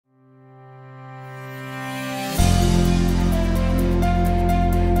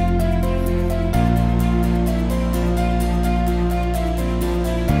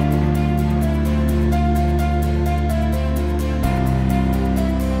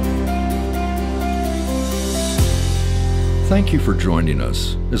Thank you for joining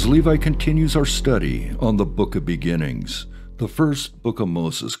us as Levi continues our study on the Book of Beginnings, the first book of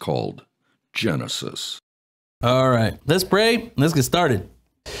Moses called Genesis. All right, let's pray. Let's get started.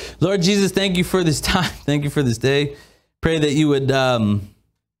 Lord Jesus, thank you for this time. Thank you for this day. Pray that you would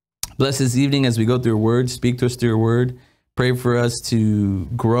bless this evening as we go through your word. Speak to us through your word. Pray for us to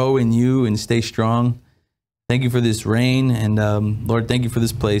grow in you and stay strong. Thank you for this rain. And Lord, thank you for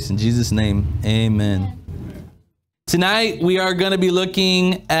this place. In Jesus' name, amen. Tonight, we are going to be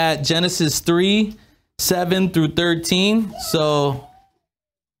looking at Genesis 3, 7 through 13. So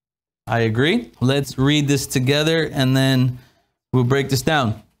I agree. Let's read this together and then we'll break this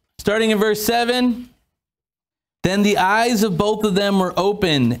down. Starting in verse 7. Then the eyes of both of them were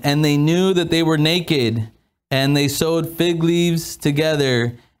opened, and they knew that they were naked, and they sewed fig leaves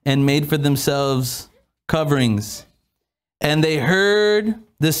together and made for themselves coverings. And they heard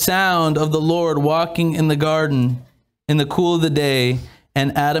the sound of the Lord walking in the garden in the cool of the day,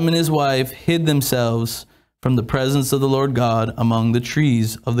 and Adam and his wife hid themselves from the presence of the Lord God among the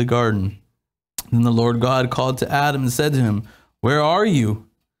trees of the garden. Then the Lord God called to Adam and said to him, "Where are you?"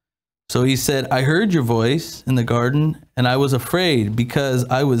 So he said, "I heard your voice in the garden, and I was afraid because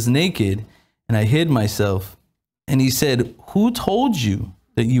I was naked, and I hid myself." And he said, "Who told you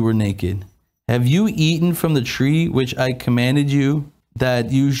that you were naked? Have you eaten from the tree which I commanded you that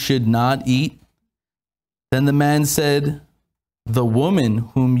you should not eat?" Then the man said, "The woman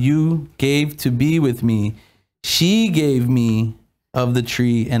whom you gave to be with me, she gave me of the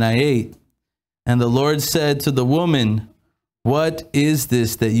tree, and I ate." And the Lord said to the woman, "What is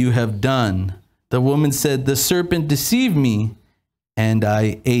this that you have done?" The woman said, "The serpent deceived me, and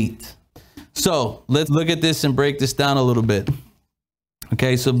I ate." So let's look at this and break this down a little bit.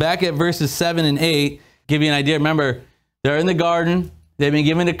 Okay, so back at verses 7 and 8, give you an idea. Remember, they're in the garden. They've been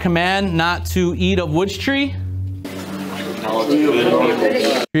given a command not to eat of which tree?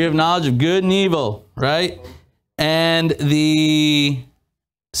 Tree of knowledge of good and evil, right? And the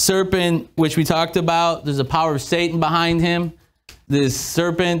serpent, which we talked about, there's a power of Satan behind him. This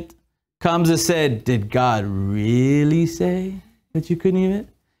serpent comes and said, "Did God really say that you couldn't eat it?"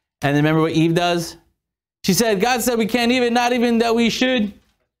 And then remember what Eve does? She said, "God said we can't eat it, not even that we should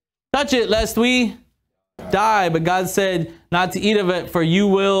touch it lest we die. But God said not to eat of it, for you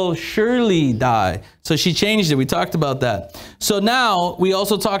will surely die." So she changed it. We talked about that. So now we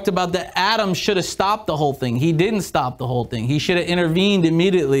also talked about that Adam should have stopped the whole thing. He didn't stop the whole thing. He should have intervened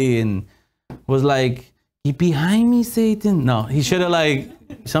immediately and was like, "You behind me, Satan?" No, he should have, like,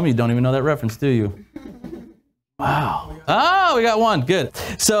 some of you don't even know that reference, do you? Wow. Oh, we got one. Good.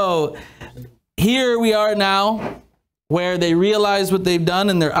 So here we are now where they realize what they've done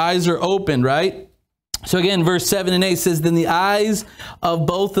and their eyes are open, right? So again, verse 7 and 8 says, "Then the eyes of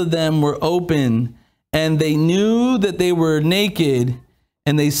both of them were open, and they knew that they were naked,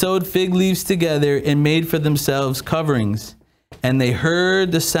 and they sewed fig leaves together and made for themselves coverings. And they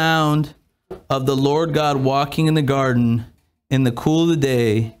heard the sound of the Lord God walking in the garden in the cool of the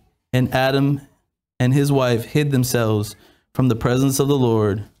day, and Adam and his wife hid themselves from the presence of the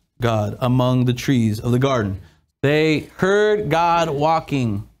Lord God among the trees of the garden." They heard God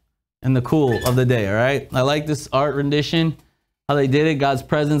walking in the cool of the day, all right? I like this art rendition, how they did it. God's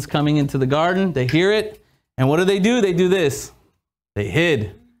presence coming into the garden. They hear it. And what do? They do this. They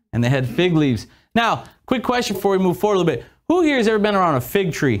hid, and they had fig leaves. Now, quick question before we move forward a little bit. Who here has ever been around a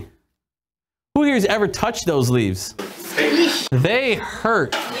fig tree? Who here has ever touched those leaves? They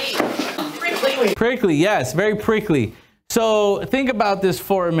hurt. Prickly, yes, very prickly. So think about this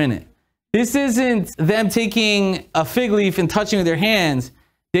for a minute. This isn't them taking a fig leaf and touching with their hands.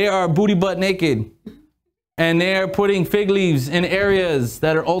 They are booty butt naked, and they are putting fig leaves in areas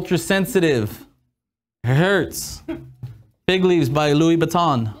that are ultra sensitive. It hurts. Fig Leaves by Louis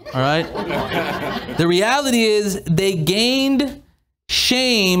Vuitton, all right? The reality is they gained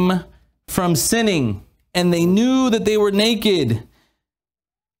shame from sinning, and they knew that they were naked.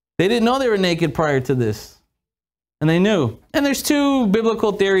 They didn't know they were naked prior to this, and they knew. And there's two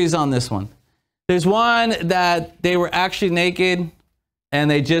biblical theories on this one. There's one that they were actually naked, and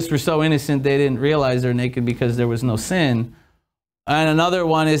they just were so innocent they didn't realize they're naked because there was no sin. And another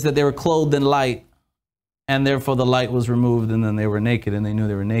one is that they were clothed in light, and therefore the light was removed, and then they were naked, and they knew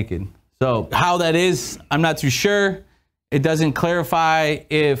they were naked. So how that is, I'm not too sure. It doesn't clarify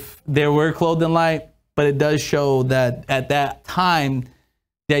if they were clothed in light, but it does show that at that time,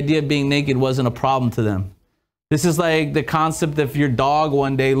 the idea of being naked wasn't a problem to them. This is like the concept if your dog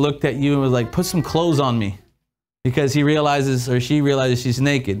one day looked at you and was like, "Put some clothes on me," because he realizes or she realizes she's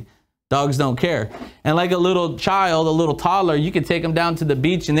naked. Dogs don't care. And like a little child, a little toddler, you could take them down to the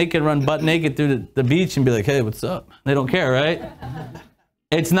beach and they could run butt naked through the beach and be like, hey, what's up? They don't care, right?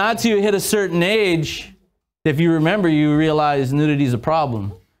 It's not till you hit a certain age, if you remember, you realize nudity is a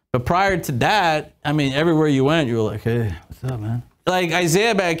problem. But prior to that, I mean, everywhere you went, you were like, hey, what's up, man? Like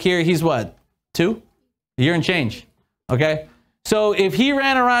Isaiah back here, he's what, 2? A year and change, okay? So if he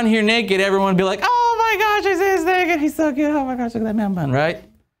ran around here naked, everyone would be like, oh my gosh, Isaiah's naked. He's so cute. Oh my gosh, look at that man bun, right?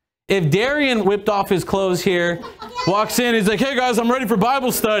 If Darian whipped off his clothes here, walks in, he's like, hey guys, I'm ready for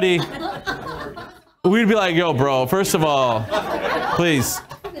Bible study. We'd be like, yo, bro, first of all, please,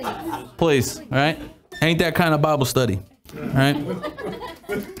 all right? Ain't that kind of Bible study, all right?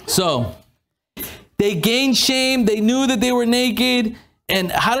 So they gained shame. They knew that they were naked. And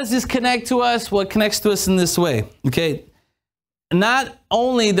how does this connect to us? Well, it connects to us in this way, okay? Not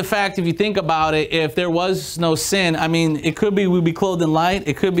only the fact, if you think about it, if there was no sin, I mean, it could be we'd be clothed in light.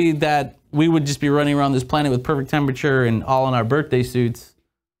 It could be that we would just be running around this planet with perfect temperature and all in our birthday suits.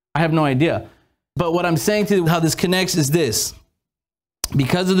 I have no idea. But what I'm saying to you, how this connects is this.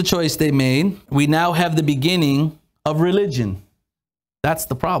 Because of the choice they made, we now have the beginning of religion. That's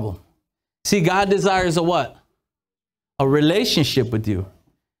the problem. See, God desires a what? A relationship with you.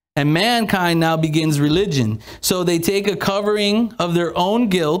 And mankind now begins religion. So they take a covering of their own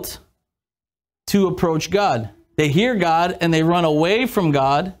guilt to approach God. They hear God and they run away from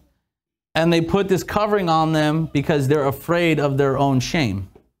God, and they put this covering on them because they're afraid of their own shame.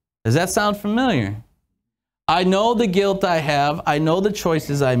 Does that sound familiar? I know the guilt I have. I know the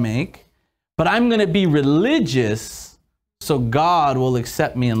choices I make, but I'm going to be religious so God will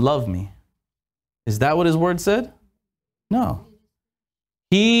accept me and love me. Is that what his word said? No.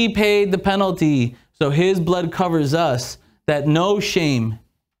 He paid the penalty, so his blood covers us, that no shame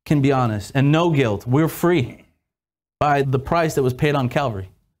can be honest and no guilt. We're free by the price that was paid on Calvary.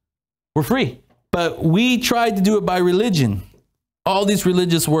 We're free. But we tried to do it by religion. All these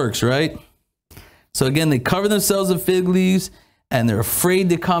religious works, right? So again, they cover themselves with fig leaves and they're afraid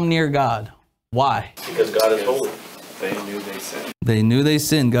to come near God. Why? Because God is holy. They knew they sinned. They knew they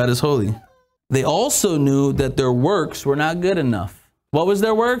sinned. God is holy. They also knew that their works were not good enough. What was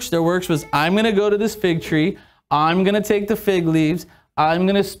their works? Their works was, I'm going to go to this fig tree. I'm going to take the fig leaves. I'm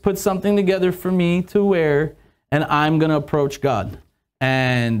going to put something together for me to wear, and I'm going to approach God.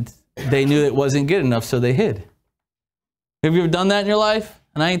 And they knew it wasn't good enough, so they hid. Have you ever done that in your life?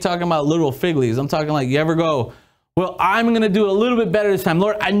 And I ain't talking about literal fig leaves. I'm talking like, you ever go, well, I'm going to do it a little bit better this time.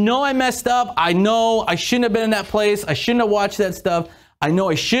 Lord, I know I messed up. I know I shouldn't have been in that place. I shouldn't have watched that stuff. I know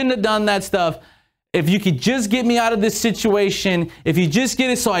I shouldn't have done that stuff. If you could just get me out of this situation, if you just get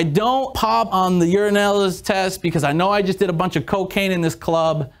it so I don't pop on the urinalysis test because I know I just did a bunch of cocaine in this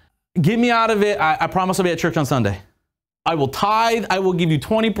club, get me out of it. I promise I'll be at church on Sunday. I will tithe. I will give you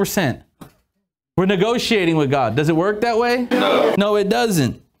 20%. We're negotiating with God. Does it work that way? No. No, it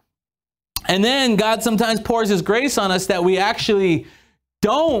doesn't. And then God sometimes pours his grace on us that we actually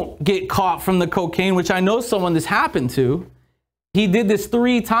don't get caught from the cocaine, which I know someone this happened to. He did this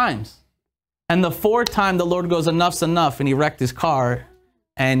 3 times. And the 4th time, the Lord goes, enough's enough. And he wrecked his car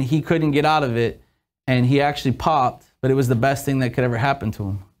and he couldn't get out of it. And he actually popped, but it was the best thing that could ever happen to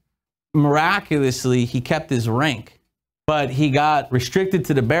him. Miraculously, he kept his rank, but he got restricted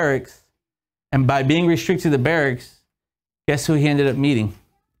to the barracks. And by being restricted to the barracks, guess who he ended up meeting?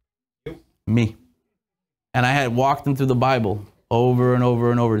 Me. And I had walked him through the Bible over and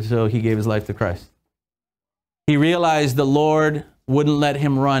over and over until he gave his life to Christ. He realized the Lord wouldn't let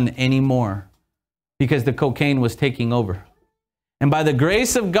him run anymore because the cocaine was taking over. And by the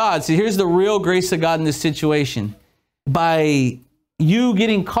grace of God, see, here's the real grace of God in this situation. By you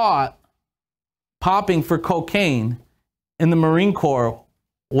getting caught popping for cocaine in the Marine Corps,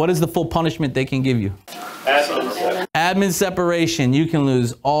 what is the full punishment they can give you? Admin separation. You can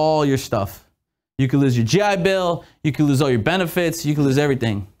lose all your stuff. You can lose your GI Bill. You can lose all your benefits. You can lose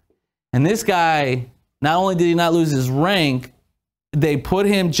everything. And this guy, not only did he not lose his rank, they put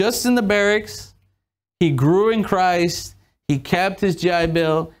him just in the barracks. He grew in Christ. He kept his GI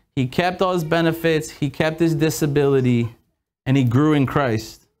Bill. He kept all his benefits. He kept his disability. And he grew in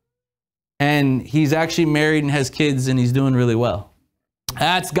Christ. And he's actually married and has kids, and he's doing really well.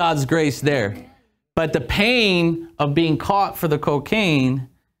 That's God's grace there. But the pain of being caught for the cocaine,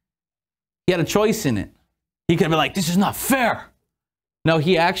 he had a choice in it. He could have been like, this is not fair. No,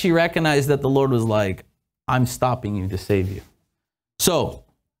 he actually recognized that the Lord was like, I'm stopping you to save you. So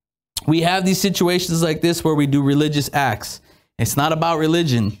we have these situations like this where we do religious acts. It's not about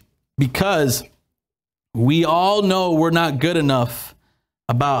religion because we all know we're not good enough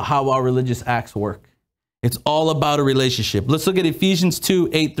about how our religious acts work. It's all about a relationship. Let's look at Ephesians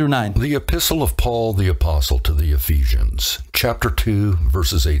 2, 8 through 9. The Epistle of Paul the Apostle to the Ephesians, chapter 2,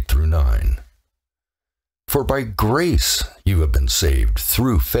 verses 8 through 9. For by grace you have been saved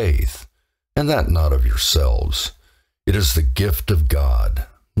through faith, and that not of yourselves. It is the gift of God,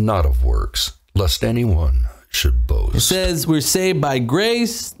 not of works, lest anyone should boast. It says we're saved by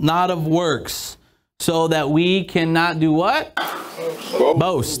grace, not of works, so that we cannot do what?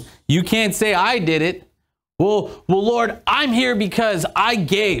 Boast. You can't say, I did it. Well, Lord, I'm here because I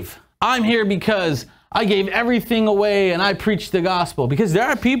gave. I'm here because I gave everything away and I preached the gospel. Because there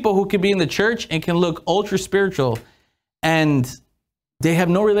are people who can be in the church and can look ultra spiritual and they have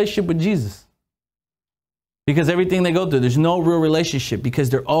no relationship with Jesus. Because everything they go through, there's no real relationship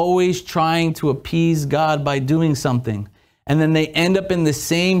because they're always trying to appease God by doing something. And then they end up in the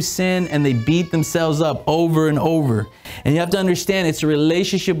same sin and they beat themselves up over and over. And you have to understand it's a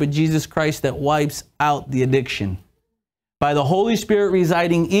relationship with Jesus Christ that wipes out the addiction. By the Holy Spirit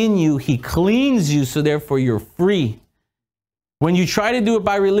residing in you, He cleans you, so therefore you're free. When you try to do it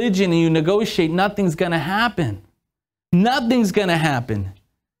by religion and you negotiate, nothing's going to happen. Nothing's going to happen.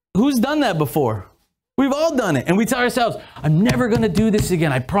 Who's done that before? We've all done it. And we tell ourselves, I'm never going to do this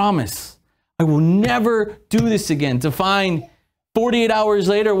again. I promise. I will never do this again. To find 48 hours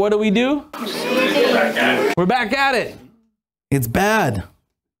later, what do? We're back at it. It's bad.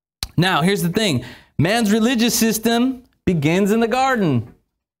 Now, here's the thing. Man's religious system begins in the garden.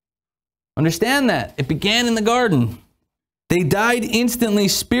 Understand that. It began in the garden. They died instantly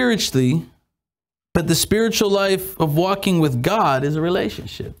spiritually, but the spiritual life of walking with God is a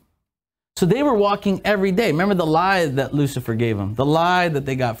relationship. So they were walking every day. Remember the lie that Lucifer gave them, the lie that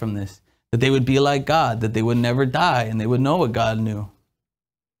they got from this, that they would be like God, that they would never die, and they would know what God knew.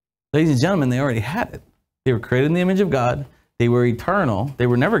 Ladies and gentlemen, they already had it. They were created in the image of God. They were eternal. They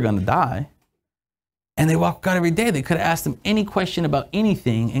were never going to die. And they walked with God every day. They could have asked Him any question about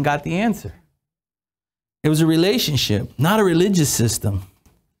anything and got the answer. It was a relationship, not a religious system.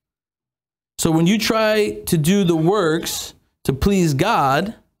 So when you try to do the works to please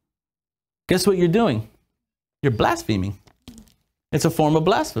God, guess what you're doing? You're blaspheming. It's a form of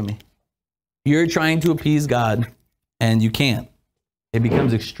blasphemy. You're trying to appease God and you can't. It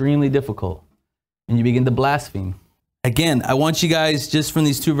becomes extremely difficult and you begin to blaspheme. Again, I want you guys just from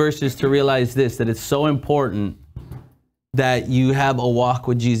these two verses to realize this, that it's so important that you have a walk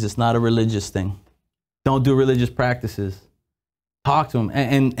with Jesus, not a religious thing. Don't do religious practices. Talk to Him.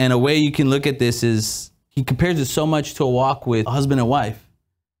 And a way you can look at this is He compares it so much to a walk with a husband and wife.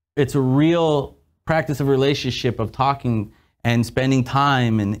 It's a real practice of relationship, of talking and spending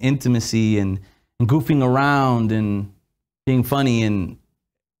time and intimacy and goofing around and being funny. And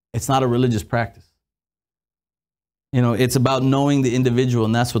it's not a religious practice. You know, it's about knowing the individual,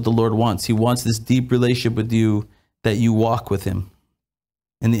 and that's what the Lord wants. He wants this deep relationship with you, that you walk with Him.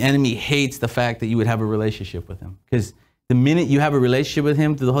 And the enemy hates the fact that you would have a relationship with Him. Because the minute you have a relationship with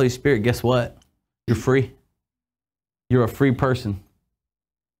Him through the Holy Spirit, guess what? You're free. You're a free person.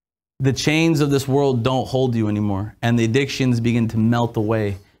 The chains of this world don't hold you anymore, and the addictions begin to melt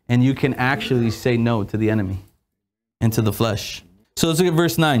away, and you can actually say no to the enemy and to the flesh. So let's look at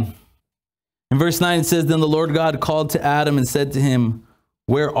verse 9. In verse 9 it says, Then the Lord God called to Adam and said to him,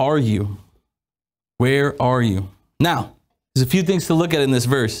 Where are you? Where are you? Now, there's a few things to look at in this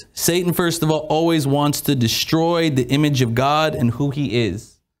verse. Satan, first of all, always wants to destroy the image of God and who He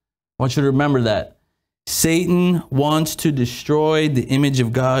is. I want you to remember that. Satan wants to destroy the image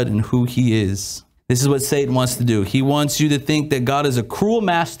of God and who He is. This is what Satan wants to do. He wants you to think that God is a cruel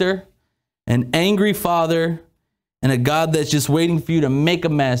master, an angry father, and a God that's just waiting for you to make a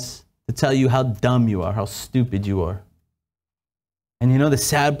mess to tell you how dumb you are, how stupid you are. And you know the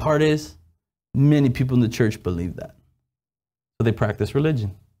sad part is, many people in the church believe that. So they practice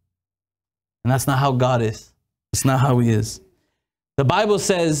religion. And that's not how God is. It's not how He is. The Bible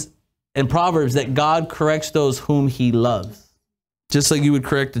says in Proverbs that God corrects those whom He loves, just like you would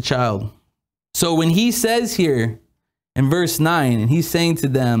correct a child. So when He says here in verse 9, and He's saying to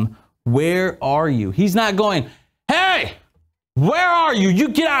them, Where are you? He's not going, Hey, where are you? You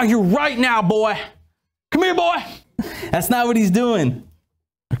get out here right now, boy. Come here, boy. That's not what He's doing.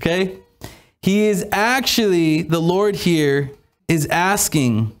 Okay? He is actually, the Lord here is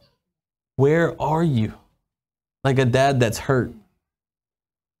asking, Where are you? Like a dad that's hurt.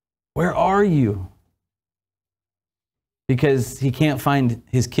 Where are you? Because he can't find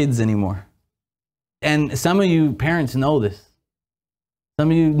his kids anymore. And some of you parents know this.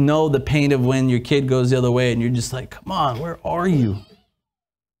 Some of you know the pain of when your kid goes the other way and you're just like, come on, where are you?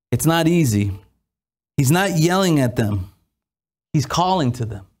 It's not easy. He's not yelling at them. He's calling to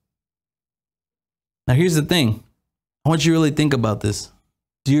them. Now, here's the thing. I want you to really think about this.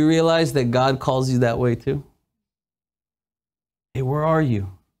 Do you realize that God calls you that way too? Hey, where are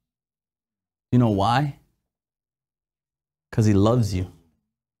you? You know why? Because he loves you.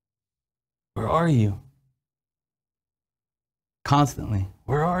 Where are you? Constantly.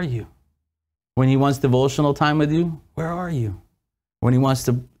 Where are you? When he wants devotional time with you, where are you? When he wants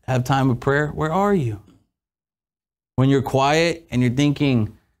to have time of prayer, where are you? When you're quiet and you're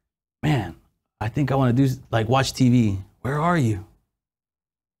thinking, man, I think I want to do like watch TV, where are you?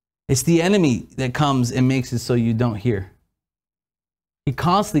 It's the enemy that comes and makes it so you don't hear. He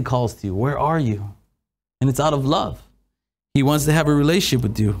constantly calls to you, where are you? And it's out of love. He wants to have a relationship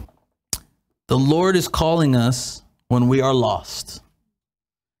with you. The Lord is calling us when we are lost.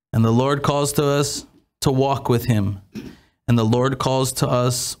 And the Lord calls to us to walk with him. And the Lord calls to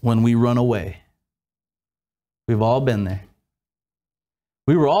us when we run away. We've all been there.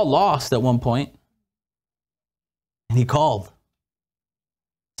 We were all lost at one point. And he called.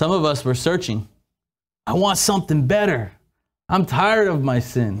 Some of us were searching. I want something better. I'm tired of my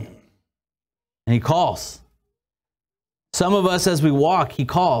sin. And he calls. Some of us, as we walk, he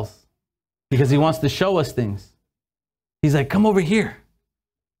calls because he wants to show us things. He's like, come over here.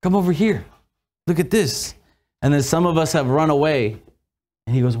 Come over here. Look at this. And then some of us have run away.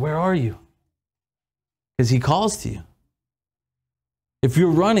 And he goes, where are you? Because he calls to you. If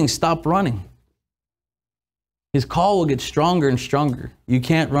you're running, stop running. His call will get stronger and stronger. You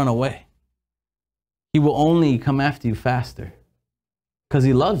can't run away. He will only come after you faster because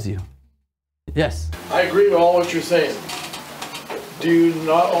he loves you. Yes? I agree with all what you're saying. Do you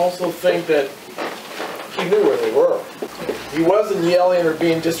not also think that he knew where they were? He wasn't yelling or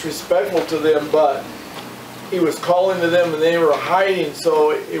being disrespectful to them, but he was calling to them and they were hiding, so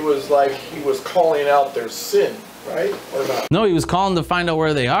it was like he was calling out their sin, right? Or not? No, he was calling to find out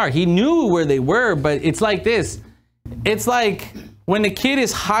where they are. He knew where they were, but it's like this. It's like when the kid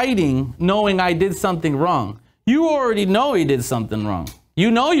is hiding, knowing I did something wrong. You already know he did something wrong.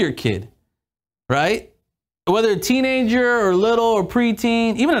 You know your kid, right? Whether a teenager or little or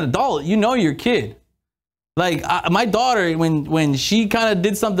preteen, even an adult, you know your kid. Like my daughter, when she kind of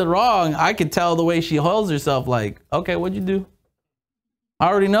did something wrong, I could tell the way she holds herself like, okay, what'd you do? I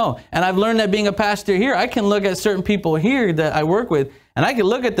already know. And I've learned that being a pastor here, I can look at certain people here that I work with, and I can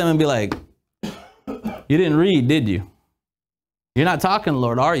look at them and be like, you didn't read, did you? You're not talking,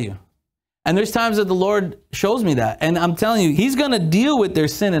 Lord, are you? And there's times that the Lord shows me that. And I'm telling you, he's going to deal with their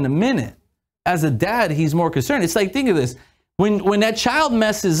sin in a minute. As a dad, he's more concerned. It's like, think of this. When that child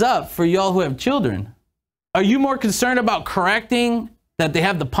messes up, for y'all who have children, are you more concerned about correcting that they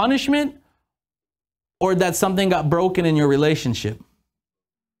have the punishment, or that something got broken in your relationship?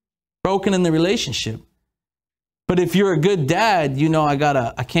 Broken in the relationship. But if you're a good dad, you know,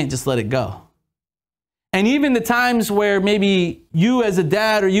 I can't just let it go. And even the times where maybe you as a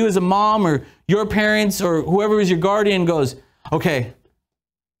dad or you as a mom or your parents or whoever is your guardian goes, okay,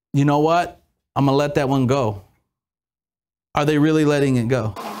 you know what? I'm going to let that one go. Are they really letting it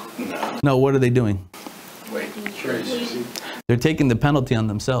go? No, what are they doing? Wait, Tracy. They're taking the penalty on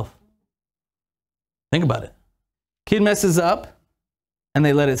themselves. Think about it. Kid messes up and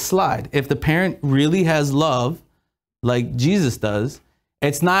they let it slide. If the parent really has love, like Jesus does,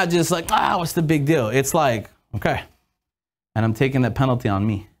 it's not just like, what's the big deal? It's like, okay, and I'm taking that penalty on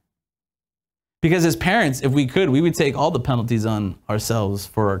me. Because as parents, if we could, we would take all the penalties on ourselves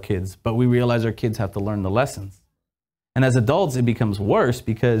for our kids, but we realize our kids have to learn the lessons. And as adults, it becomes worse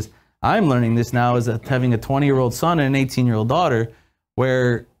because I'm learning this now as having a 20-year-old son and an 18-year-old daughter,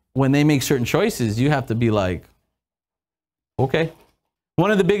 where when they make certain choices, you have to be like, okay.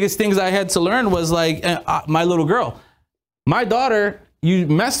 One of the biggest things I had to learn was like, my little girl, my daughter, you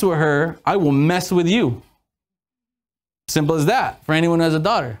mess with her, I will mess with you. Simple as that for anyone who has a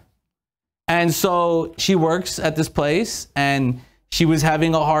daughter. And so she works at this place and she was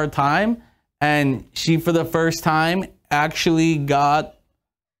having a hard time. And she, for the first time, actually got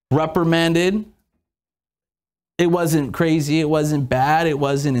reprimanded. It wasn't crazy. It wasn't bad. It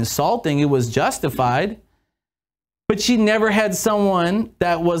wasn't insulting. It was justified. But she never had someone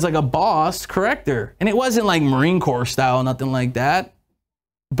that was like a boss correct her. And it wasn't like Marine Corps style, nothing like that.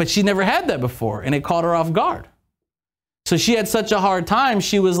 But she never had that before, and it caught her off guard. So she had such a hard time,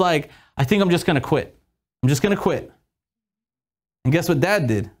 she was like, I think I'm just going to quit. I'm just going to quit. And guess what Dad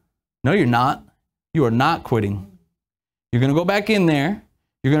did? No, you're not. You are not quitting. You're going to go back in there.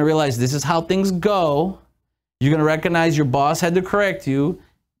 You're going to realize this is how things go. You're going to recognize your boss had to correct you.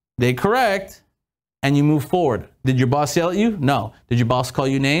 They correct, and you move forward. Did your boss yell at you? No. Did your boss call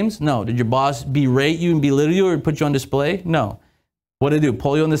you names? No. Did your boss berate you and belittle you or put you on display? No. What did they do?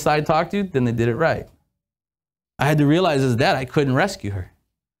 Pull you on the side, talk to you? Then they did it right. I had to realize as dad, I couldn't rescue her.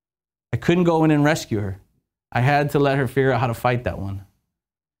 I couldn't go in and rescue her. I had to let her figure out how to fight that one.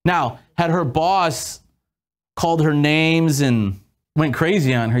 Now, had her boss called her names and went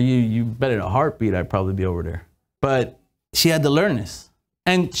crazy on her, you bet in a heartbeat I'd probably be over there. But she had to learn this.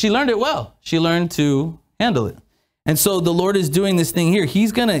 And she learned it well. She learned to handle it. And so the Lord is doing this thing here.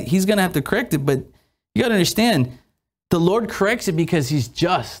 He's gonna have to correct it, but you gotta understand, the Lord corrects it because he's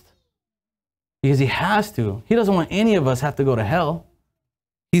just. Because he has to. He doesn't want any of us have to go to hell.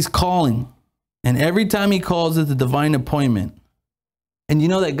 He's calling. And every time he calls, it's a divine appointment. And you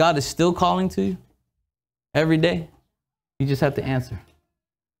know that God is still calling to you every day. You just have to answer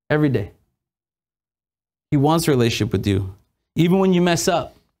every day. He wants a relationship with you, even when you mess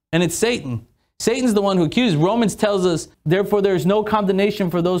up. And it's Satan. Satan's the one who accuses. Romans tells us, therefore there is no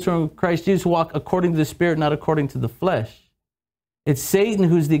condemnation for those who are in Christ Jesus who walk according to the Spirit, not according to the flesh. It's Satan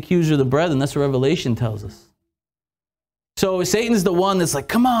who's the accuser of the brethren. That's what Revelation tells us. So Satan's the one that's like,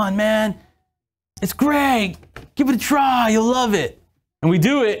 come on, man. It's great. Give it a try. You'll love it. And we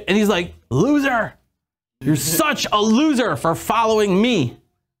do it. And he's like, loser. You're such a loser for following me.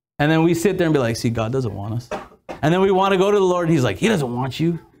 And then we sit there and be like, see, God doesn't want us. And then we want to go to the Lord. And he's like, he doesn't want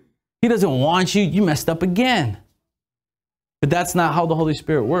you. He doesn't want you. You messed up again. But that's not how the Holy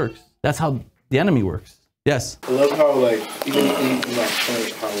Spirit works. That's how the enemy works. Yes. I love how, like, even in that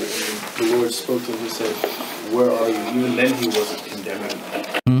point, how when the Lord spoke to him, he said, where are you? Even then he wasn't condemning them.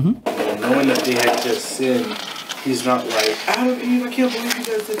 Mm-hmm. Knowing that they had just sinned, he's not like, Adam, Eve, I can't believe you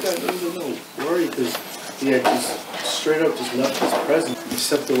guys did that. No, where are you? Because he had just straight up just left his presence. He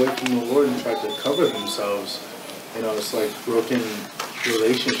stepped away from the Lord and tried to cover themselves. You know, it's like broken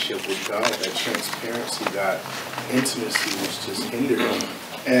relationship with God. That transparency, that intimacy was just hindered him.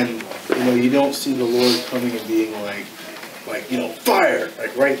 And, you know, you don't see the Lord coming and being like, you know, fire,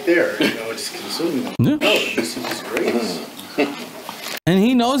 like right there, you know, just consuming them. Yeah. No, you see his grace. And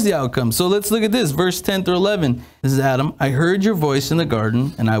he knows the outcome. So let's look at this, verse 10 through 11. This is Adam. I heard your voice in the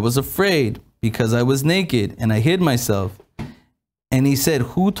garden, and I was afraid because I was naked, and I hid myself. And he said,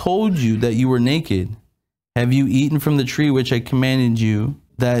 who told you that you were naked? Have you eaten from the tree which I commanded you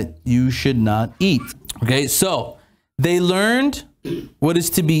that you should not eat? Okay, so they learned what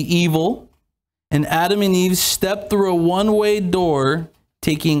is to be evil, and Adam and Eve stepped through a one-way door,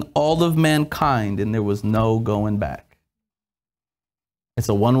 taking all of mankind, and there was no going back. It's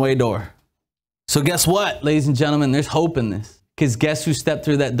a one-way door. So guess what, ladies and gentlemen? There's hope in this. Because guess who stepped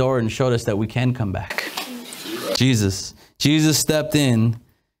through that door and showed us that we can come back? Jesus. Jesus stepped in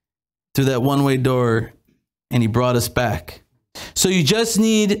through that one-way door, and he brought us back. So you just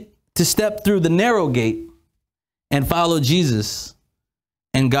need to step through the narrow gate and follow Jesus,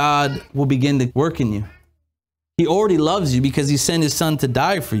 and God will begin to work in you. He already loves you because he sent his son to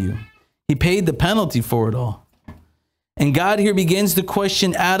die for you. He paid the penalty for it all. And God here begins to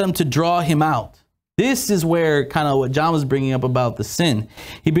question Adam to draw him out. This is where kind of what John was bringing up about the sin.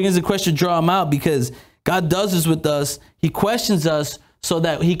 He begins to question, draw him out, because God does this with us. He questions us so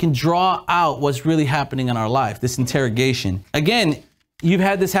that he can draw out what's really happening in our life, this interrogation. Again, you've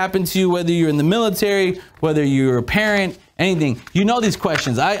had this happen to you, whether you're in the military, whether you're a parent, anything. You know these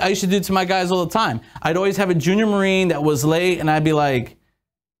questions. I used to do it to my guys all the time. I'd always have a junior Marine that was late, and I'd be like,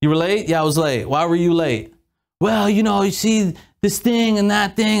 you were late? Yeah, I was late. Why were you late? Well, you know, you see this thing and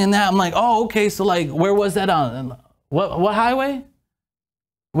that thing and that. I'm like, oh, okay, so like, where was that on? What highway?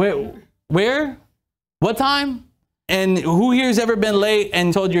 Where? What time? And who here's ever been late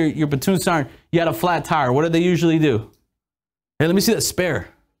and told your platoon sergeant you had a flat tire? What do they usually do? Hey, let me see that spare.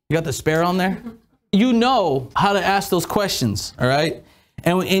 You got the spare on there? You know how to ask those questions, all right?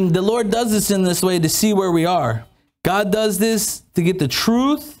 And the Lord does this in this way to see where we are. God does this to get the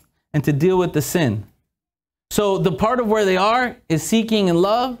truth and to deal with the sin. So the part of where they are is seeking and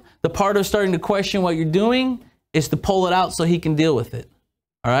love. The part of starting to question what you're doing is to pull it out so he can deal with it,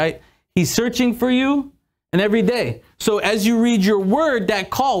 all right? He's searching for you. And every day. So as you read your word, that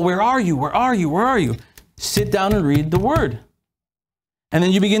call, where are you? Where are you? Where are you? Sit down and read the word. And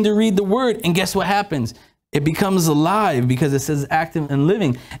then you begin to read the word, and guess what happens? It becomes alive because it says active and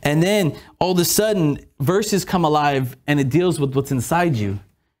living. And then all of a sudden, verses come alive and it deals with what's inside you.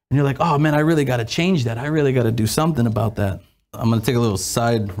 And you're like, oh man, I really got to change that. I really got to do something about that. I'm going to take a little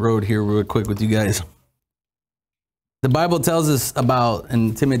side road here real quick with you guys. The Bible tells us about,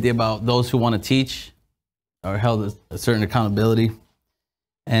 in Timothy, about those who want to teach are held a certain accountability,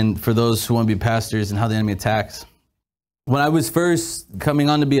 and for those who want to be pastors and how the enemy attacks. When I was first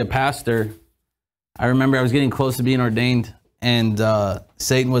coming on to be a pastor, I remember I was getting close to being ordained, and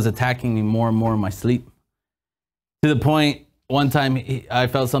Satan was attacking me more and more in my sleep. To the point, one time I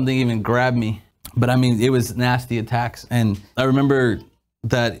felt something even grab me, But I mean, it was nasty attacks. And I remember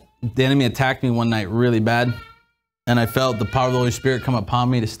that the enemy attacked me one night really bad. And I felt the power of the Holy Spirit come upon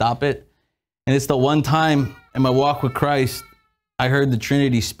me to stop it. And it's the one time in my walk with Christ, I heard the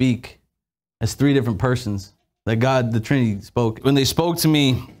Trinity speak as three different persons. That God, the Trinity spoke. When they spoke to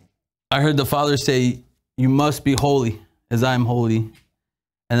me, I heard the Father say, you must be holy as I am holy.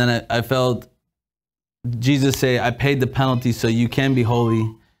 And then I felt Jesus say, I paid the penalty so you can be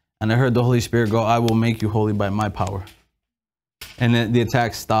holy. And I heard the Holy Spirit go, I will make you holy by my power. And then the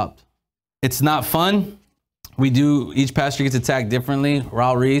attack stopped. It's not fun. Each pastor gets attacked differently.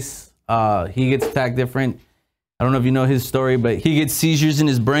 Raul Reese, he gets attacked different. I don't know if you know his story, but he gets seizures in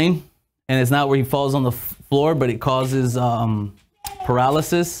his brain. And it's not where he falls on the floor, but it causes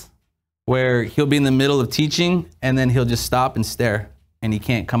paralysis, where he'll be in the middle of teaching and then he'll just stop and stare. And he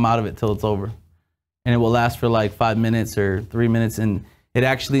can't come out of it till it's over. And it will last for like 5 minutes or 3 minutes. And it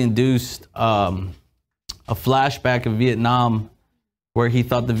actually induced a flashback of Vietnam, where he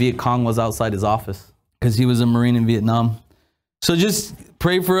thought the Viet Cong was outside his office because he was a Marine in Vietnam. So just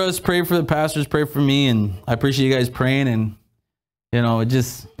pray for us, pray for the pastors, pray for me. And I appreciate you guys praying. And, you know, it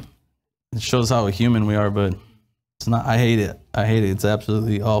shows how human we are, but it's not, I hate it. I hate it. It's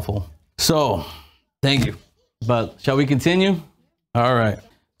absolutely awful. So thank you. But shall we continue? All right.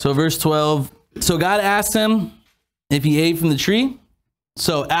 So verse 12. So God asked him if he ate from the tree.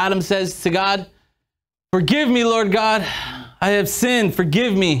 So Adam says to God, forgive me, Lord God. I have sinned.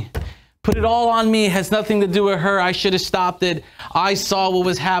 Forgive me. Put it all on me. It has nothing to do with her. I should have stopped it. I saw what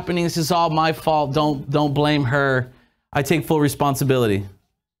was happening. This is all my fault. Don't blame her. I take full responsibility.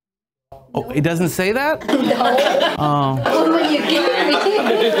 Oh, it doesn't say that? No. When will you get me?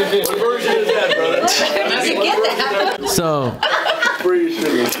 What version is that, brother? When did you get that? So Pretty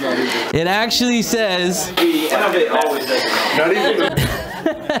sure it's not even. it actually says, Not even.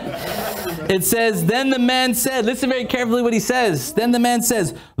 it says, then the man said, listen very carefully what he says. Then the man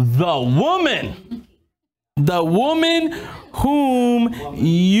says, the woman whom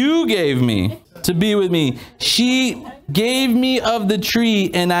you gave me to be with me, she gave me of the tree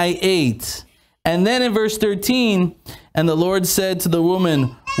and I ate. And then in verse 13, and the Lord said to the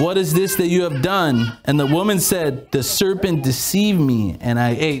woman, what is this that you have done? And the woman said, the serpent deceived me and I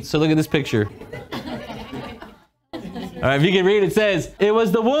ate. So look at this picture. All right, if you can read, it says, it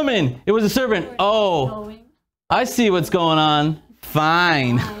was the woman. It was the serpent. Oh, I see what's going on.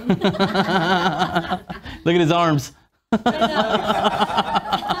 Fine. Look at his arms.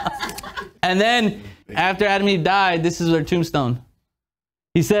 And then after Adam and Eve died, this is their tombstone.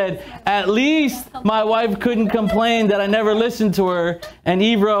 He said, at least my wife couldn't complain that I never listened to her. And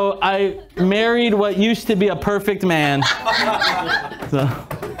Eve wrote, I married what used to be a perfect man. So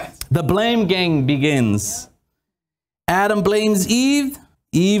the blame game begins. Adam blames Eve.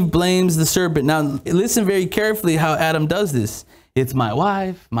 Eve blames the serpent. Now listen very carefully how Adam does this. It's my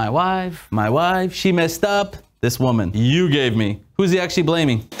wife, my wife, my wife. She messed up. This woman you gave me. Who's he actually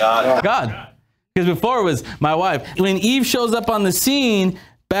blaming? God. God. Because before it was my wife. When Eve shows up on the scene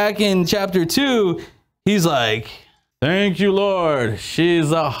back in chapter 2, he's like, thank you, Lord.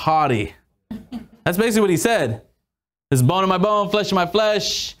 She's a hottie. That's basically what he said. This is bone of my bone, flesh of my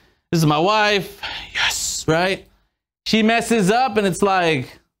flesh. This is my wife. Yes, right? She messes up and it's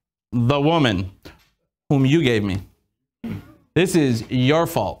like, the woman whom you gave me. This is your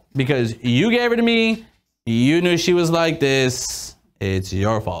fault because you gave her to me. You knew she was like this. It's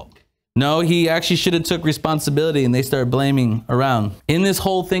your fault. No, he actually should have took responsibility and they start blaming around. In this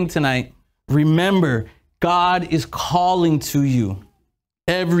whole thing tonight, remember, God is calling to you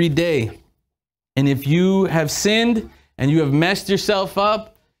every day. And if you have sinned and you have messed yourself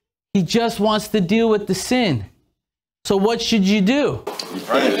up, he just wants to deal with the sin. So what should you do?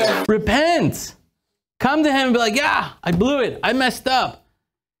 Repent. Come to him and be like, yeah, I blew it. I messed up.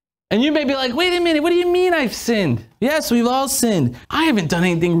 And you may be like, wait a minute, what do you mean I've sinned? Yes, we've all sinned. I haven't done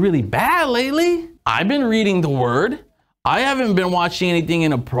anything really bad lately. I've been reading the word. I haven't been watching anything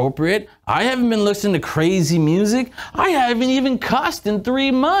inappropriate. I haven't been listening to crazy music. I haven't even cussed in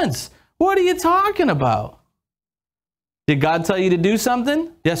 3 months. What are you talking about? Did God tell you to do something?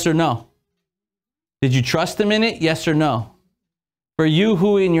 Yes or no? Did you trust him in it? Yes or no? For you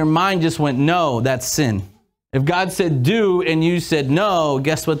who in your mind just went, no, that's sin. If God said do and you said no,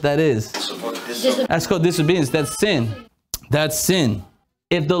 guess what that is? That's called disobedience. That's sin. That's sin.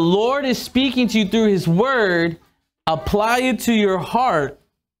 If the Lord is speaking to you through his word, apply it to your heart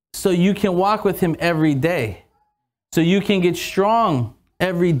so you can walk with him every day. So you can get strong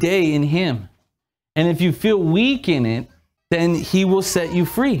every day in him. And if you feel weak in it, then he will set you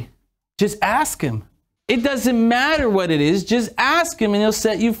free. Just ask him. It doesn't matter what it is. Just ask him and he'll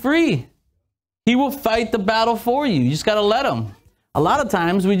set you free. He will fight the battle for you. You just got to let him. A lot of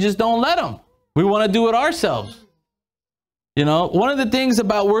times we just don't let him. We want to do it ourselves. You know, one of the things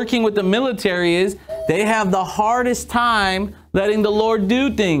about working with the military is they have the hardest time letting the Lord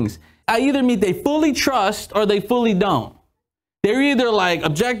do things. I either mean they fully trust or they fully don't. They're either like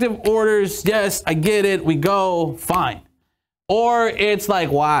objective orders, yes, I get it, we go, fine. Or it's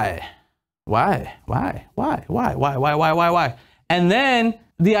like, why? And then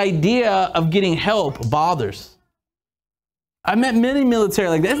the idea of getting help bothers. I met many military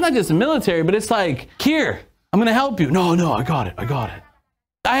like that. It's not just the military, but it's like, here, I'm going to help you. No, I got it.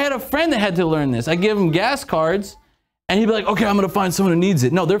 I had a friend that had to learn this. I give him gas cards and he'd be like, okay, I'm going to find someone who needs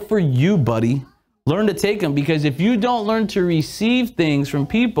it. No, they're for you, buddy. Learn to take them, because if you don't learn to receive things from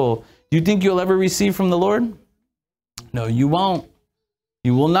people, do you think you'll ever receive from the Lord? No, you won't.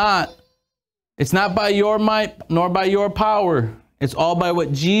 You will not. It's not by your might nor by your power. It's all by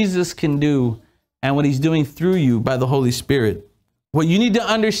what Jesus can do and what he's doing through you by the Holy Spirit. What you need to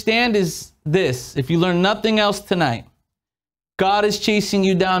understand is this. If you learn nothing else tonight, God is chasing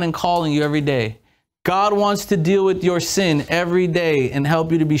you down and calling you every day. God wants to deal with your sin every day and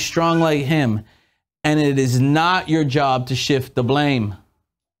help you to be strong like him. And it is not your job to shift the blame.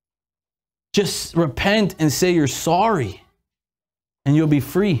 Just repent and say you're sorry and you'll be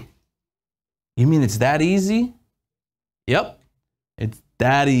free. You mean it's that easy? Yep, it's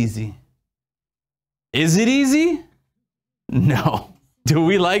that easy. Is it easy? No. Do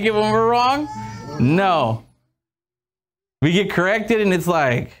we like it when we're wrong? No. We get corrected and it's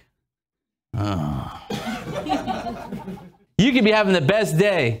like, oh. You could be having the best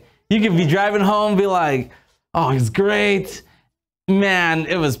day. You could be driving home and be like, oh, it's great. Man,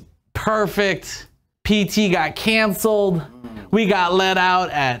 it was perfect. PT got canceled. We got let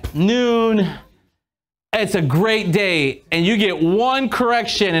out at noon. It's a great day. And you get one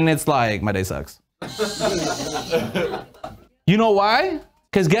correction and it's like, my day sucks. You know why?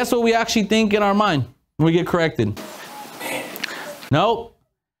 Because guess what we actually think in our mind when we get corrected? Nope.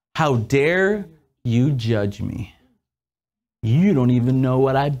 How dare you judge me? You don't even know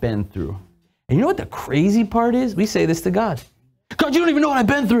what I've been through. And you know what the crazy part is? We say this to God. God, you don't even know what I've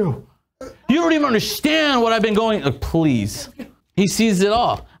been through. You don't even understand what I've been going. Please. He sees it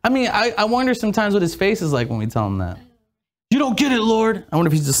all. I mean, I wonder sometimes what his face is like when we tell him that. You don't get it, Lord. I wonder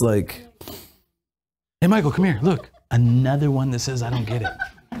if he's just like, hey, Michael, come here. Look, another one that says I don't get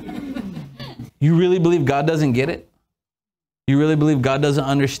it. You really believe God doesn't get it? You really believe God doesn't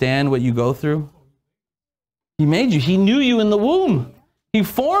understand what you go through? He made you. He knew you in the womb. He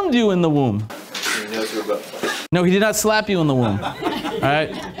formed you in the womb. No, he did not slap you in the womb. All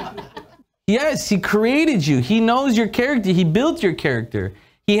right? Yes, he created you. He knows your character. He built your character.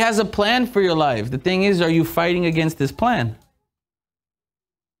 He has a plan for your life. The thing is, are you fighting against this plan?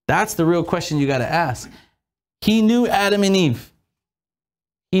 That's the real question you got to ask. He knew Adam and Eve.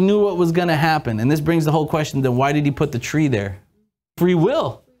 He knew what was going to happen. And this brings the whole question, then why did he put the tree there? Free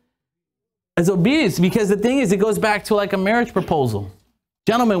will. It's obedience, because the thing is, it goes back to like a marriage proposal.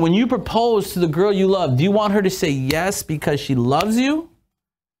 Gentlemen, when you propose to the girl you love, do you want her to say yes because she loves you?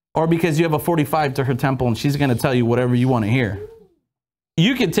 Or because you have a 45 to her temple and she's going to tell you whatever you want to hear?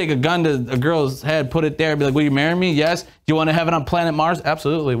 You could take a gun to a girl's head, put it there, and be like, will you marry me? Yes. Do you want to have it on planet Mars?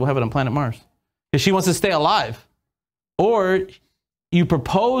 Absolutely. We'll have it on planet Mars. Because she wants to stay alive. Or you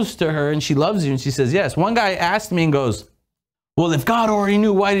propose to her and she loves you and she says yes. One guy asked me and goes, well, if God already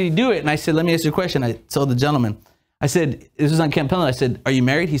knew, why did he do it? And I said, let me ask you a question. I told the gentleman, I said, this was on Camp Pendleton. I said, are you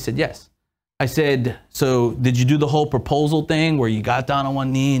married? He said, yes. I said, so did you do the whole proposal thing where you got down on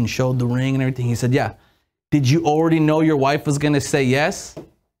one knee and showed the ring and everything? He said, yeah. Did you already know your wife was going to say yes? And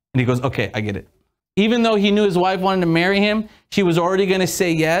he goes, okay, I get it. Even though he knew his wife wanted to marry him, she was already going to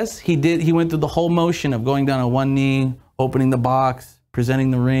say yes. He went through the whole motion of going down on one knee, opening the box,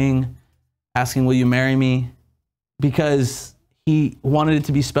 presenting the ring, asking, will you marry me? Because he wanted it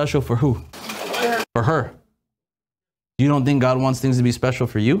to be special for who? For her. You don't think God wants things to be special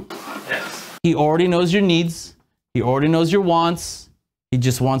for you? Yes. He already knows your needs. He already knows your wants. He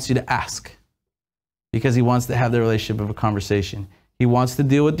just wants you to ask. Because he wants to have the relationship of a conversation. He wants to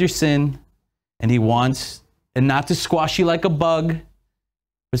deal with your sin. And he wants, and not to squash you like a bug,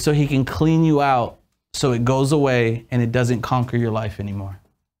 but so he can clean you out so it goes away and it doesn't conquer your life anymore.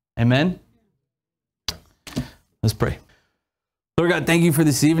 Amen? Let's pray. Lord God, thank you for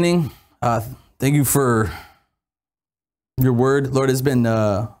this evening. Thank you for your word. Lord, it's been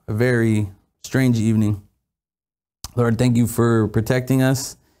a very strange evening. Lord, thank you for protecting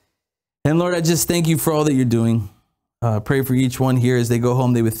us. And Lord, I just thank you for all that you're doing. Pray for each one here as they go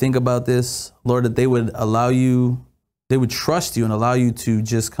home, they would think about this. Lord, that they would allow you they would trust you and allow you to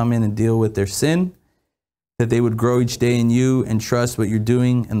just come in and deal with their sin, that they would grow each day in you and trust what you're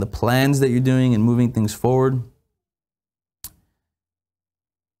doing and the plans that you're doing and moving things forward.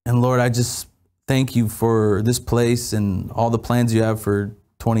 And Lord, I just thank you for this place and all the plans you have for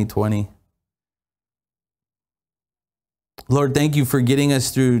 2020. Lord, thank you for getting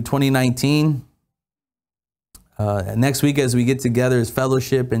us through 2019. Next week, as we get together as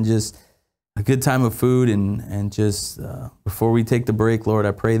fellowship and just a good time of food and just before we take the break, Lord,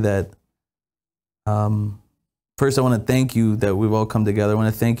 I pray that first I want to thank you that we've all come together. I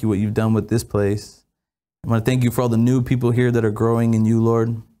want to thank you what you've done with this place. I want to thank you for all the new people here that are growing in you,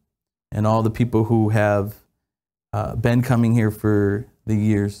 Lord, and all the people who have been coming here for the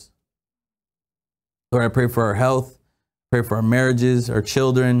years. Lord, I pray for our health, pray for our marriages, our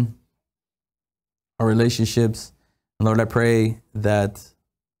children, our relationships. And Lord, I pray that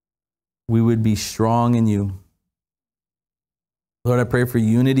we would be strong in you. Lord, I pray for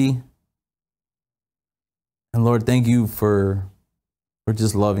unity. And Lord, thank you for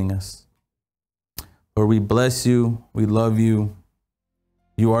just loving us. Lord, we bless you. We love you.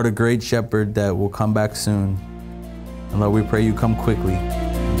 You are the great shepherd that will come back soon. And Lord, we pray you come quickly.